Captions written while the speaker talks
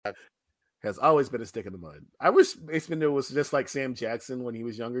has always been a stick in the mud. I wish Mace Windu was just like Sam Jackson when he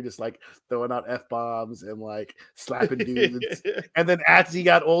was younger, just like throwing out F-bombs and like slapping dudes. And then as he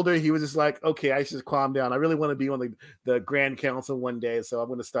got older, he was just like, okay, I should calm down. I really want to be on the Grand Council one day, so I'm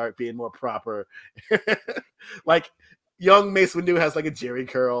going to start being more proper. Like young Mace Windu has like a Jerry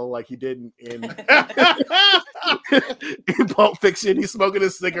curl, like he did in in Pulp Fiction. He's smoking a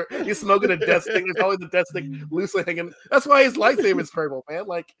cigarette. He's smoking a death stick. There's always a death stick loosely hanging. That's why his lightsaber is purple, man.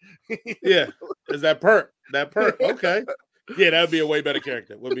 Like, yeah, is that perk? That perk? Okay, yeah, that'd be a way better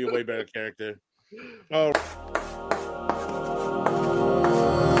character. Would be a way better character. Oh.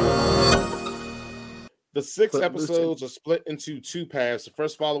 The 6 episodes are split into 2 paths. The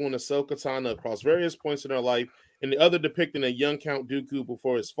first following Ahsoka Tano across various points in her life, and the other depicting a young Count Dooku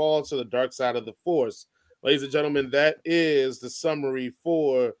before his fall to the dark side of the Force. Ladies and gentlemen, that is the summary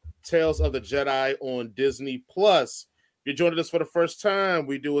for Tales of the Jedi on Disney+. If you're joining us for the first time,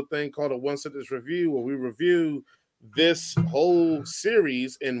 we do a thing called a one-sentence review, where we review this whole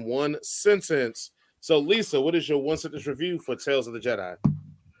series in one sentence. So, Lisa, what is your one-sentence review for Tales of the Jedi?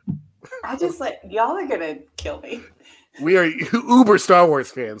 I just y'all are gonna kill me. We are uber Star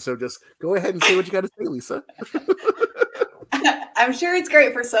Wars fans, so just go ahead and say what you got to say, Lisa. I'm sure it's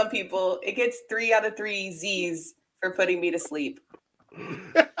great for some people. It gets 3 out of 3 Z's for putting me to sleep.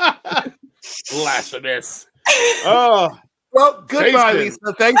 Blasphemous. Oh, well, goodbye, Jason.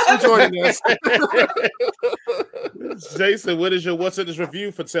 Lisa. Thanks for joining us. Jason, what is your what's in this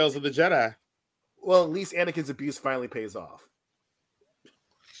review for Tales of the Jedi? Well, at least Anakin's abuse finally pays off.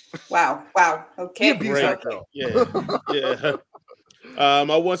 Wow. Okay. Great. Yeah.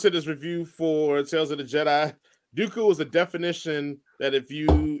 My one sentence review for Tales of the Jedi. Dooku is a definition that if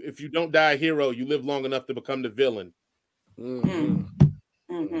you don't die a hero, you live long enough to become the villain.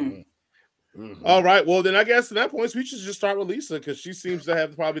 All right. Well, then I guess at that point we should just start with Lisa, because she seems to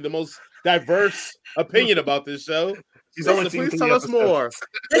have probably the most diverse opinion about this show. Please tell us more.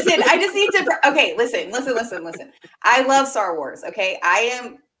 Listen, I just need to. Okay, listen. I love Star Wars. Okay, I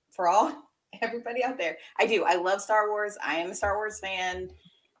am, for everybody out there, I love Star Wars. I am a Star Wars fan.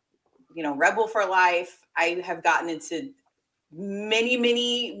 You know, Rebel for life. I have gotten into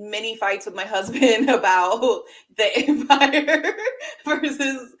many fights with my husband about the Empire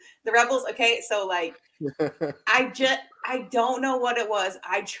versus the Rebels. Okay, so like, I don't know what it was.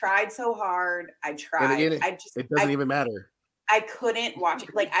 I tried so hard. It doesn't even matter. I couldn't watch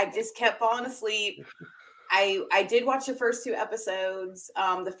it. Like, I just kept falling asleep. I did watch the first 2 episodes.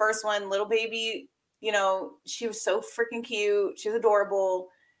 The first one, little baby, you know, she was so freaking cute. She was adorable.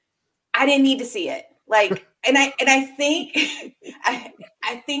 I didn't need to see it. Like, and I think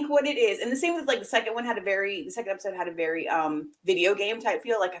I think what it is, and the same with like the second episode had a very video game type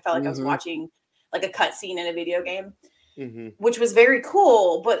feel. Like I felt like I was watching like a cutscene in a video game, which was very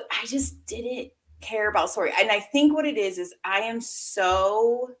cool, but I just didn't care about story. And I think what it is I am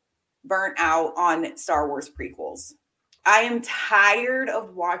so burnt out on Star Wars prequels. I am tired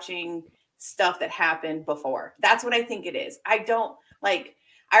of watching stuff that happened before. That's what I think it is. I don't like.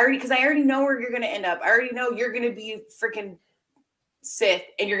 I already know where you're going to end up. I already know you're going to be freaking Sith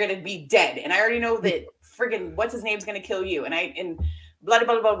and you're going to be dead. And I already know that freaking what's his name's going to kill you. And blah,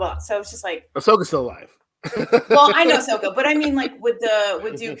 blah, blah, blah. So it's just like, Ahsoka's still alive. Well, I know Ahsoka, but I mean like with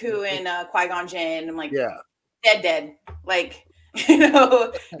Dooku and Qui-Gon Jinn, I'm like, yeah, dead. Like, you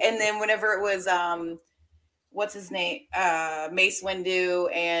know, and then whenever it was, what's his name? Mace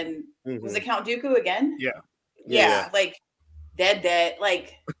Windu and was it Count Dooku again? Yeah. Like, dead.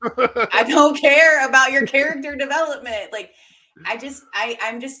 Like, I don't care about your character development. Like, I'm just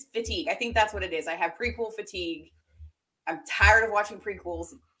fatigued. I think that's what it is. I have prequel fatigue. I'm tired of watching prequels.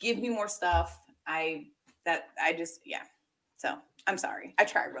 Give me more stuff. So I'm sorry. I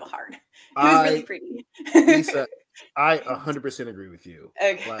tried real hard. It was really pretty. Lisa, I 100% agree with you.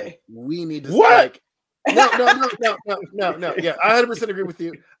 Okay. Like, we need to what? No. Yeah, I 100% agree with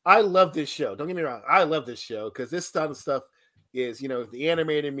you. I love this show. Don't get me wrong. I love this show because this kind of stuff is, you know, the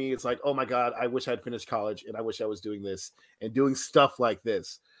animated me. It's like, oh my God, I wish I'd finished college and I wish I was doing this and doing stuff like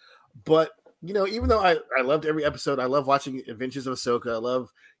this. But, you know, even though I loved every episode, I love watching Adventures of Ahsoka. I love,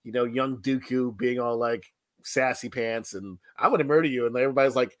 you know, young Dooku being all like sassy pants and I want to murder you. And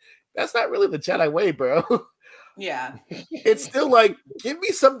everybody's like, that's not really the Jedi way, bro. Yeah. It's still like, give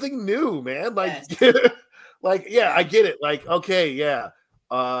me something new, man. Like, yes. Like, yeah, I get it. Like, okay, yeah.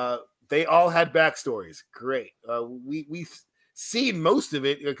 They all had backstories. Great. We've seen most of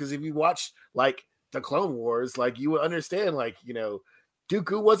it because if you watch like the Clone Wars, like you would understand, like, you know,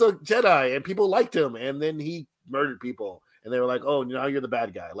 Dooku was a Jedi and people liked him and then he murdered people and they were like, oh, now you're the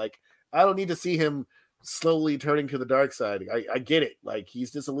bad guy. Like, I don't need to see him slowly turning to the dark side. I get it. Like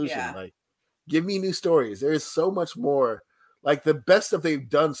he's disillusioned. Yeah. Like give me new stories. There is so much more. Like the best stuff they've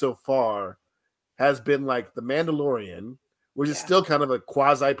done so far has been like The Mandalorian, which is still kind of a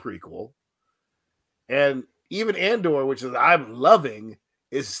quasi prequel. And even Andor, which is I'm loving,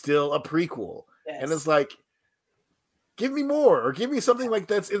 is still a prequel. Yes. And it's like, give me more, or give me something like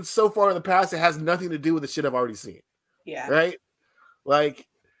that's in so far in the past that has nothing to do with the shit I've already seen. Yeah. Right? Like,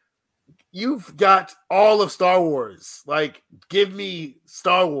 you've got all of Star Wars. Like, give me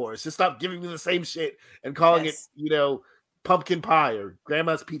Star Wars. Just stop giving me the same shit and calling it, you know, pumpkin pie or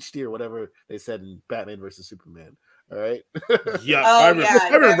grandma's peach tea or whatever they said in Batman versus Superman. All right. Yeah. I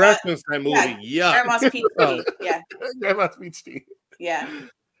remember reference that movie. Yeah. Grandma's peach tea. Yeah. Grandma's peach tea. Yeah.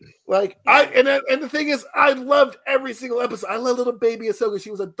 Like and the thing is, I loved every single episode. I love little baby Ahsoka.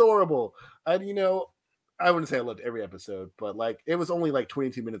 She was adorable. And you know, I wouldn't say I loved every episode, but like it was only like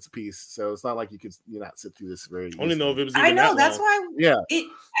 22 minutes a piece, so it's not like you could not sit through this very. Only know if it was. I know that's why. Yeah.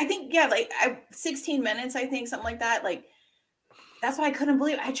 I think like 16 minutes. I think something like that. Like that's why I couldn't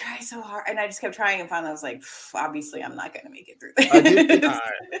believe it. I tried so hard, and I just kept trying, and finally I was like, obviously I'm not going to make it through this.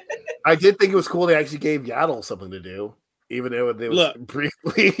 I did think it was cool they actually gave Yaddle something to do, even though they was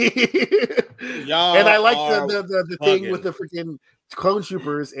briefly. And I like the thing with the freaking clone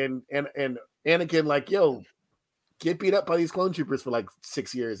troopers and Anakin, like, yo, get beat up by these clone troopers for like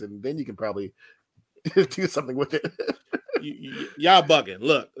 6 years, and then you can probably do something with it. Y'all bugging.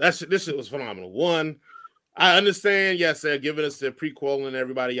 Look, this shit was phenomenal. One, I understand. Yes, they're giving us the prequel and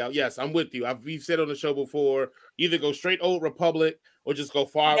everybody out. Yes, I'm with you. We've said on the show before, either go straight Old Republic or just go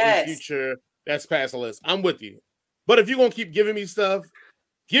far in the future. That's past the list. I'm with you. But if you're gonna keep giving me stuff,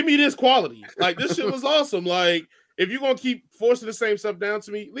 give me this quality. Like this shit was awesome. Like if you're gonna keep forcing the same stuff down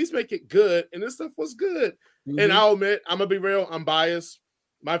to me, at least make it good. And this stuff was good. Mm-hmm. And I'll admit, I'm gonna be real. I'm biased.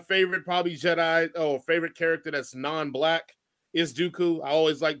 My favorite probably Jedi favorite character that's non-black is Dooku. I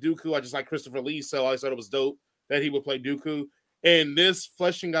always like Dooku. I just like Christopher Lee, so I always thought it was dope that he would play Dooku. And this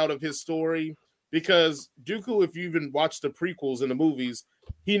fleshing out of his story, because Dooku, if you even watch the prequels in the movies,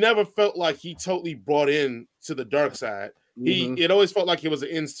 he never felt like he totally brought in to the dark side. Mm-hmm. It always felt like it was an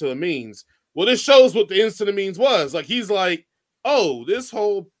ends to a means. Well, this shows what the ends to the means was. Like he's like, oh, this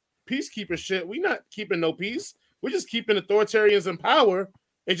whole peacekeeper shit, we're not keeping no peace. We're just keeping authoritarians in power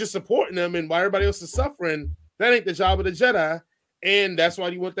and just supporting them, and while everybody else is suffering, that ain't the job of the Jedi. And that's why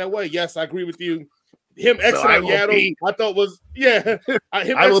you went that way. Yes, I agree with you. Him exiting out Yaddle, I thought was him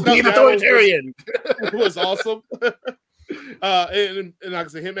I will be an authoritarian. It was awesome. And like I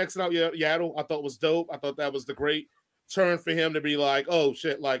said, him exiting out Yaddle, I thought was dope. I thought that was the great turn for him to be like, oh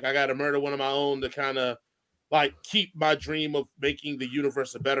shit, like I got to murder one of my own to kind of like keep my dream of making the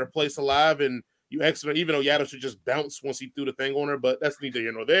universe a better place alive. And you exit, even though Yaddle should just bounce once he threw the thing on her, but that's neither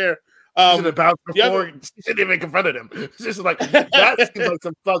here nor there. Should have bounced before. She shouldn't even confronted him. It's just like that seems like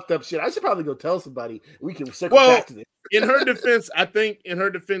some fucked up shit. I should probably go tell somebody. We can circle back to this. In her defense, I think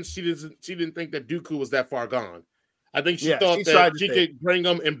she didn't think that Dooku was that far gone. I think she thought that she could bring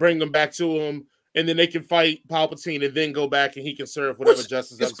them back to him, and then they can fight Palpatine, and then go back and he can serve whatever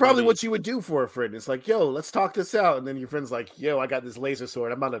justice. It's probably what you would do for a friend. It's like, yo, let's talk this out, and then your friend's like, yo, I got this laser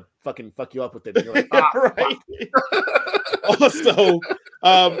sword. I'm gonna fucking fuck you up with it. And you're like, right. Also,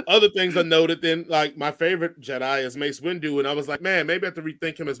 other things I noted. Then, like my favorite Jedi is Mace Windu, and I was like, man, maybe I have to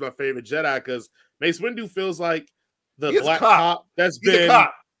rethink him as my favorite Jedi because Mace Windu feels like the black cop that's been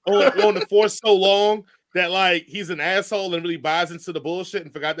on the Force so long that like he's an asshole and really buys into the bullshit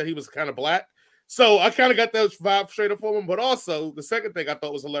and forgot that he was kind of black. So I kind of got that vibe straight up from him. But also the second thing I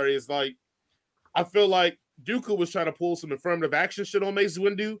thought was hilarious, like I feel like Dooku was trying to pull some affirmative action shit on Mace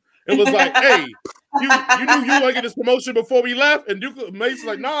Windu. It was like, hey, you knew you were gonna get this promotion before we left, and Mace was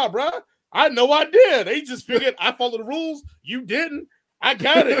like, nah, bro, I know I did. They just figured I followed the rules. You didn't. I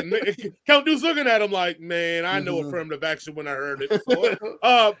got it. And Count Dooku's looking at him like, man, I know affirmative action when I heard it.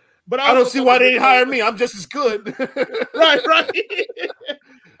 So, but I don't see why they didn't hire me. I'm just as good. right.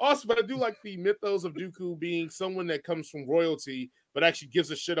 Also, but I do like the mythos of Dooku being someone that comes from royalty, but actually gives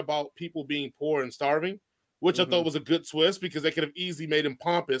a shit about people being poor and starving, which I thought was a good twist because they could have easily made him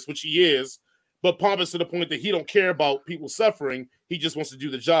pompous, which he is, but pompous to the point that he don't care about people suffering. He just wants to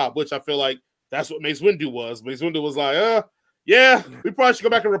do the job, which I feel like that's what Mace Windu was. Mace Windu was like, yeah, we probably should go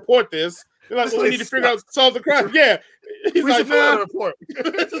back and report this. They're like, well, we need to figure out, solve the crime. Yeah. He's like, nah, report.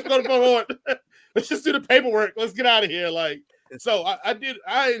 Let's just go to report. Let's just do the paperwork. Let's get out of here. Like, so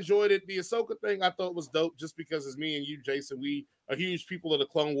I enjoyed it. The Ahsoka thing I thought was dope just because it's me and you, Jason. We are huge people of the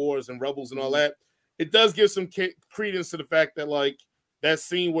Clone Wars and Rebels and all that. It does give some credence to the fact that, like, that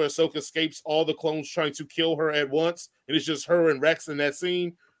scene where Ahsoka escapes all the clones trying to kill her at once, and it's just her and Rex in that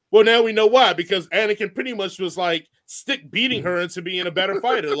scene. Well, now we know why, because Anakin pretty much was like stick beating her into being a better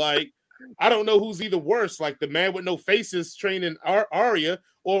fighter. Like, I don't know who's either worse, like the man with no faces training Arya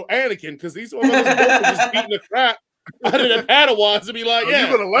or Anakin, because these ones both are just beating the crap out of the Padawans to be like, yeah,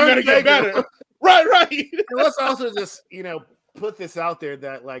 you're gonna learn to get better. Right. And let's also just, put this out there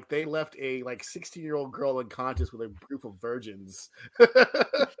that like they left a like 16-year-old girl unconscious with a group of virgins.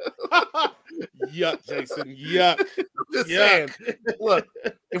 Yuck, Jason. Yuck. I'm just saying. Look,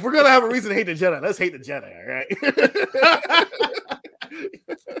 if we're gonna have a reason to hate the Jedi, let's hate the Jedi, all right?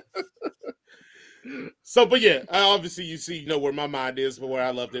 So, but yeah, obviously you see, where my mind is, but where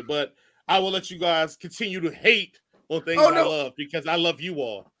I loved it. But I will let you guys continue to hate on things I love, because I love you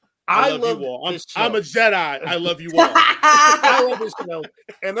all. I love you all. I'm a Jedi. I love you all. I love this show.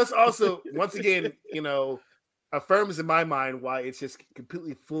 And that's also, once again, affirms in my mind why it's just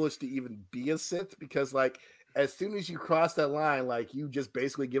completely foolish to even be a Sith, because like as soon as you cross that line, like you just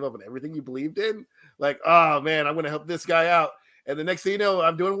basically give up on everything you believed in. Like, oh man, I'm going to help this guy out. And the next thing you know,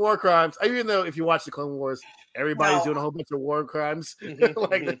 I'm doing war crimes. Even though if you watch the Clone Wars, everybody's doing a whole bunch of war crimes.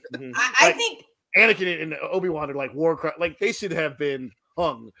 I think Anakin and Obi-Wan are like war crimes. Like they should have been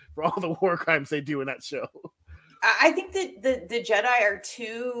hung for all the war crimes they do in that show. I think that the Jedi are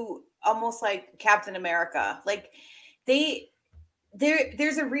too almost like Captain America. Like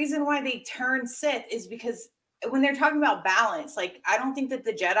there's a reason why they turn Sith, is because when they're talking about balance, like I don't think that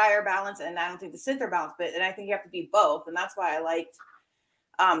the Jedi are balanced, and I don't think the Sith are balanced, and I think you have to be both. And that's why I liked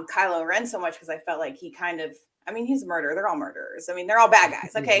Kylo Ren so much, because I felt like he kind of, he's a murderer. They're all murderers. They're all bad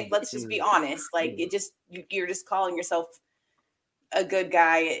guys. Okay, let's just be honest. Like you're just calling yourself a good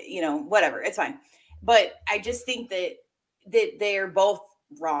guy, whatever. It's fine. But I just think that they're both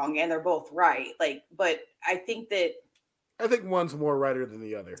wrong and they're both right. Like, but I think one's more righter than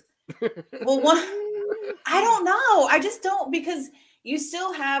the other. Well, I don't know. I just don't, because you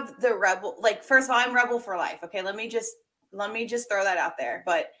still have the rebel. Like, first of all, I'm rebel for life. Okay, let me just throw that out there.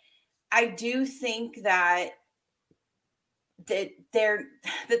 But I do think that the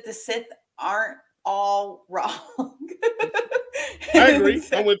Sith aren't all wrong. I agree.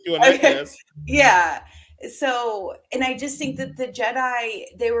 I'm with you on that. Yes. Yeah. So, and I just think that the Jedi,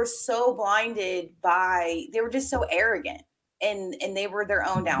 they were so blinded they were just so arrogant, and they were their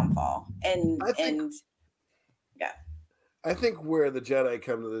own downfall. I think where the Jedi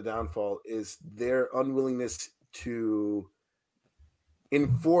come to the downfall is their unwillingness to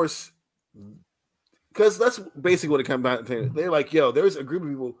enforce, because that's basically what it comes down to. They're like, yo, there's a group of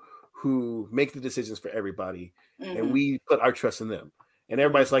people who make the decisions for everybody, and we put our trust in them. And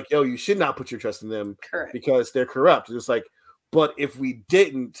everybody's like, yo, you should not put your trust in them. Correct. Because they're corrupt. It's like, but if we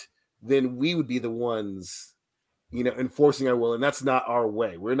didn't, then we would be the ones, enforcing our will. And that's not our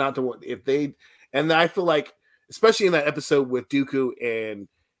way. We're not the one. And I feel like, especially in that episode with Dooku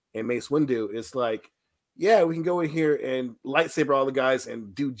and Mace Windu, it's like, yeah, we can go in here and lightsaber all the guys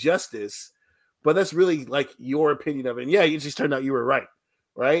and do justice. But that's really like your opinion of it. And yeah, it just turned out you were right.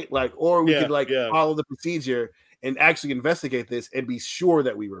 Right? Like, or we could follow the procedure and actually investigate this and be sure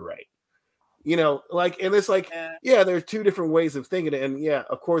that we were right. And it's like, there are two different ways of thinking it. And yeah,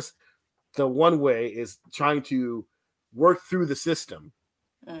 of course, the one way is trying to work through the system,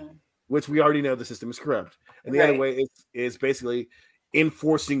 which we already know the system is corrupt. And the other way is basically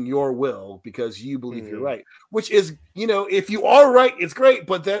enforcing your will because you believe you're right, which is, if you are right, it's great.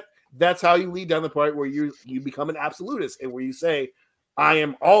 But that's how you lead down the part where you become an absolutist and where you say, I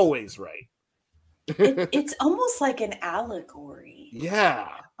am always right. It's almost like an allegory. Yeah.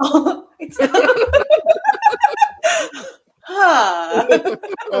 Oh,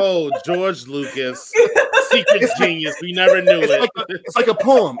 George Lucas, secret genius. We never knew it. It's like a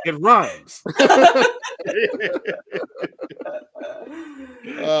poem. It rhymes.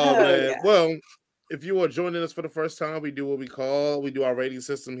 Oh man. Yeah. Well, if you are joining us for the first time, we do what we do our rating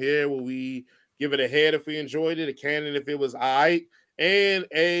system here, where we give it a head if we enjoyed it, a cannon if it was aight, and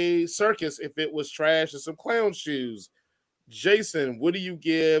a circus if it was trash and some clown shoes. Jason, what do you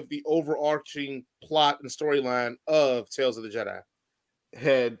give the overarching plot and storyline of Tales of the Jedi?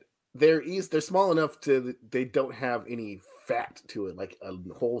 Head. They're small enough to they don't have any fat to it like a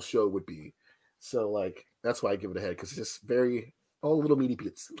whole show would be. So like that's why I give it a head, because it's just all little meaty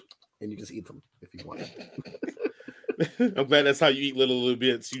bits, and you just eat them if you want. I'm glad that's how you eat little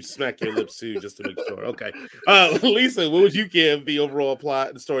bits. You smack your lips too, just to make sure. Okay, Lisa, what would you give the overall plot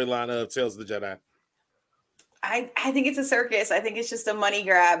and storyline of Tales of the Jedi? I think it's a circus. I think it's just a money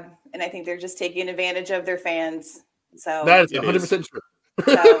grab, and I think they're just taking advantage of their fans. So that is 100% true.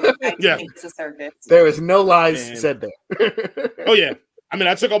 So I think it's a circus. There is no lies said there. Oh yeah. I mean,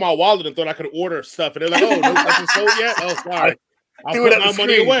 I took out my wallet and thought I could order stuff, and they're like, "Oh, no, nothing sold yet." Oh, sorry. I'll put my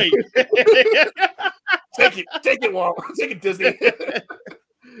money away. Take it, Walt. Take it, Disney.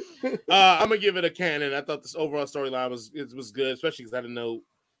 I'm gonna give it a canon. I thought this overall storyline was good, especially because I didn't know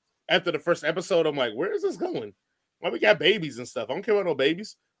after the first episode. I'm like, where is this going? Why we got babies and stuff? I don't care about no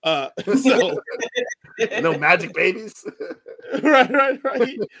babies. So no magic babies. right.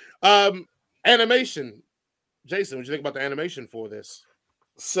 Animation. Jason, what do you think about the animation for this?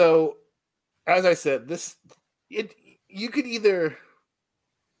 So, as I said, you could either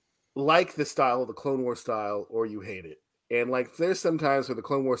like the style, the Clone Wars style, or you hate it. And like, there's some times where the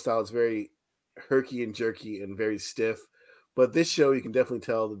Clone Wars style is very herky and jerky and very stiff. But this show, you can definitely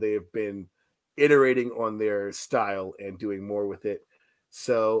tell that they have been iterating on their style and doing more with it.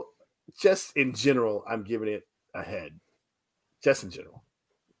 So, just in general, I'm giving it a head. Just in general.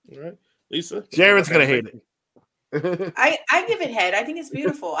 All right, Lisa. Jared's gonna hate it. I give it head. I think it's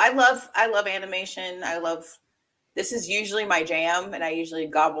beautiful. I love animation. This is usually my jam, and I usually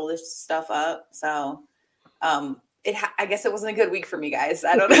gobble this stuff up. So, I guess it wasn't a good week for me, guys.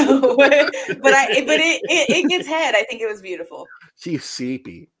 I don't know, but it gets head. I think it was beautiful. She's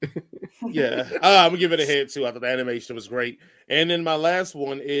sleepy. Yeah, I'm gonna give it a head too. I thought the animation was great. And then my last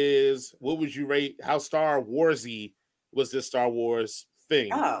one is, what would you rate? How Star Warsy was this Star Wars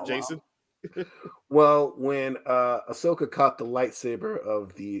thing, Jason? Well, when Ahsoka caught the lightsaber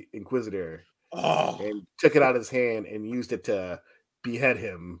of the Inquisitor and took it out of his hand and used it to behead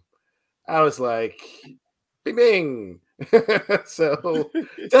him, I was like, bing, bing. So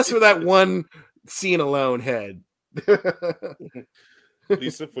just for that one scene alone, head.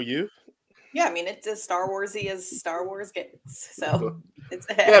 Lisa, for you? Yeah, I mean, it's as Star Warsy as Star Wars gets. So it's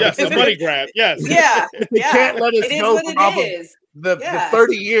a head. Yes, a money grab. Yes. Yeah. They can't let us go from off of the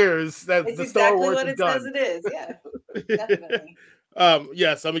 30 years that it's the Star Wars what it says it is. Yeah, definitely.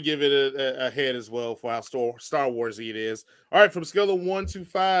 Yes, I'm gonna give it a head as well for how Star Warsy it is. All right, from scale of 1 to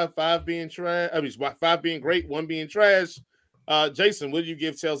 5, 5 being trash. I mean, 5 being great, 1 being trash. Jason, what do you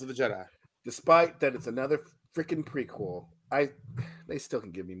give Tales of the Jedi? Despite that, it's another freaking prequel. They still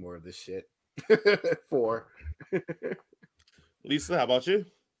can give me more of this shit. 4. Lisa, how about you?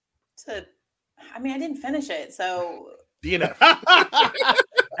 I mean, I didn't finish it, so DNF.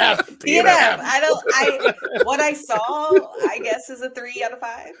 DNF. What I saw, I guess, is a 3 out of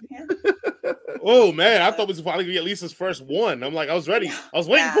 5. Yeah. Oh man, I thought we was finally gonna get Lisa's first one. I'm like, I was ready. I was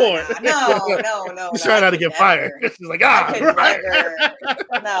waiting for it. No. She's trying not to get fired. She's like, right.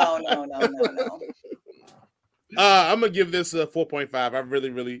 No. I'm gonna give this a 4.5. I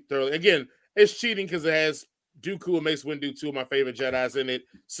really thoroughly. Again, it's cheating because it has Dooku and Mace Windu, 2 of my favorite Jedis in it.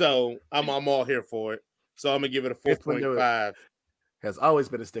 So I'm all here for it. So I'm gonna give it a 4.5. Has always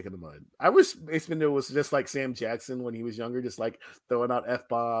been a stick in the mud. I wish Mace Windu was just like Sam Jackson when he was younger, just like throwing out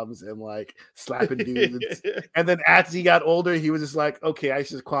F-bombs and like slapping dudes. And then as he got older, he was just like, okay, I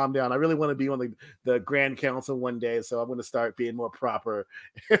should just calm down. I really want to be on the Grand Council one day, so I'm going to start being more proper.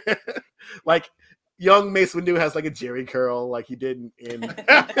 Like young Mace Windu has like a Jerry curl, like he did in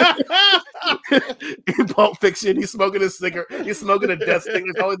Pulp Fiction. He's smoking a cigarette. He's smoking a death stick.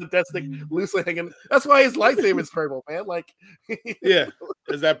 There's always a death stick loosely hanging. That's why his lightsaber is purple, man. Like, yeah,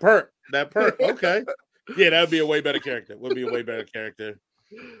 is that perk? Okay, yeah, that would be a way better character.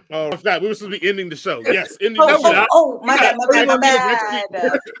 Oh, I forgot we were supposed to be ending the show. Yes, ending the show. My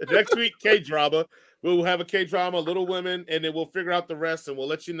bad. Next week, K-drama. We'll have a K-drama, Little Women, and then we'll figure out the rest, and we'll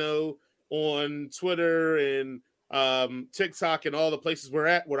let you know on Twitter and TikTok and all the places we're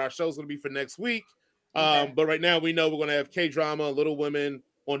at, what our show's going to be for next week. But right now we know we're going to have K-drama, Little Women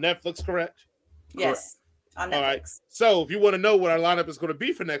on Netflix, correct? Yes, on Netflix. All right. So if you want to know what our lineup is going to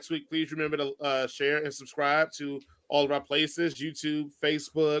be for next week, please remember to share and subscribe to all of our places: YouTube,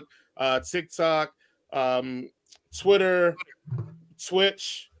 Facebook, TikTok, Twitter,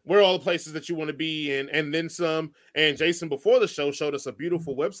 Twitch. We're all the places that you want to be in, and then some. And Jason, before the show, showed us a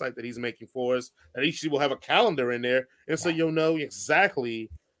beautiful website that he's making for us. That each will have a calendar in there, and so you'll know exactly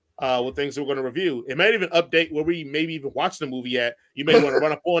what things we're going to review. It might even update where we maybe even watch the movie at. You may want to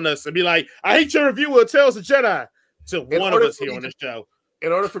run up on us and be like, "I hate your review of Tales of Jedi." To one of us here on the show.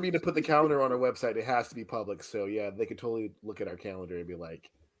 In order for me to put the calendar on our website, it has to be public. So yeah, they could totally look at our calendar and be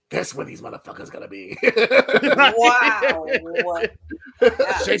like, "That's where these motherfuckers gonna be." Wow.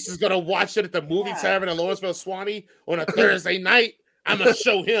 Jason's gonna watch it at the movie tavern in Lawrenceville, Swanee on a Thursday night. I'm gonna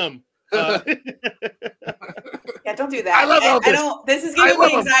show him. Yeah, don't do that. I don't. This is giving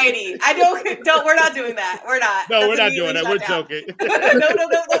me anxiety. I don't. We're not doing that. We're not. No, we're not doing that. We're joking.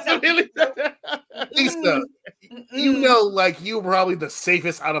 No. Lisa, you know, like you're probably the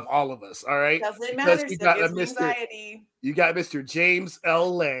safest out of all of us. All right, doesn't matter. you Still got gives me Mr. anxiety. You got Mr. James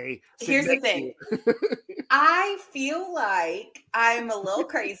L.A. Here's the thing. I feel like I'm a little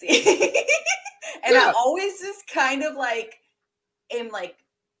crazy, and I always just kind of like am like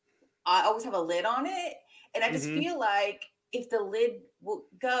I always have a lid on it, and I just feel like if the lid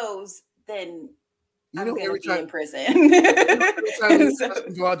goes, then I'm going to be in prison. Every time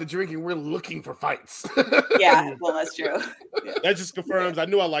we go out to drinking, we're looking for fights. Yeah, well, that's true. Yeah. That just confirms I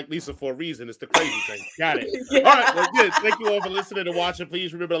knew I like Lisa for a reason. It's the crazy thing. Got it. Yeah. All right, well, good. Thank you all for listening and watching.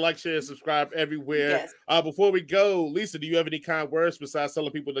 Please remember to like, share, and subscribe everywhere. Yes. Before we go, Lisa, do you have any kind words besides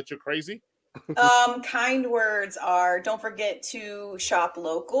telling people that you're crazy? Kind words are: don't forget to shop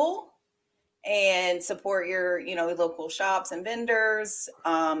local and support your, local shops and vendors.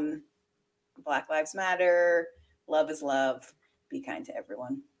 Black Lives Matter. Love is love. Be kind to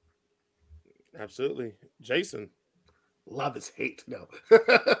everyone. Absolutely. Jason. Love is hate. No.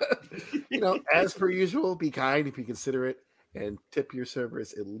 As per usual, be kind, be considerate, and tip your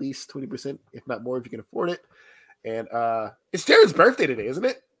servers at least 20%, if not more, if you can afford it. And it's Jared's birthday today, isn't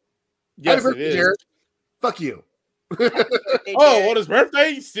it? Yes, Happy birthday, it is. Jared. Fuck you. On his birthday?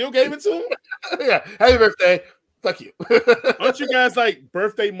 You still gave it to him? Yeah. Happy birthday. Fuck you. Aren't you guys like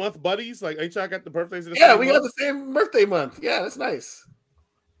birthday month buddies? Like, ain't y'all got the birthdays in the same we month? Got the same birthday month. Yeah, that's nice.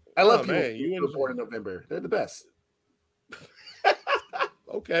 I love people who were born in November. They're the best.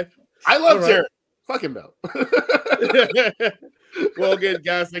 Okay. I love Jared. Fuck him though. Well, again,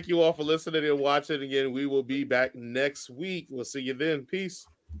 guys, thank you all for listening and watching. Again, we will be back next week. We'll see you then. Peace.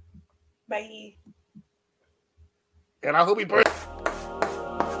 Bye. And I hope he burns.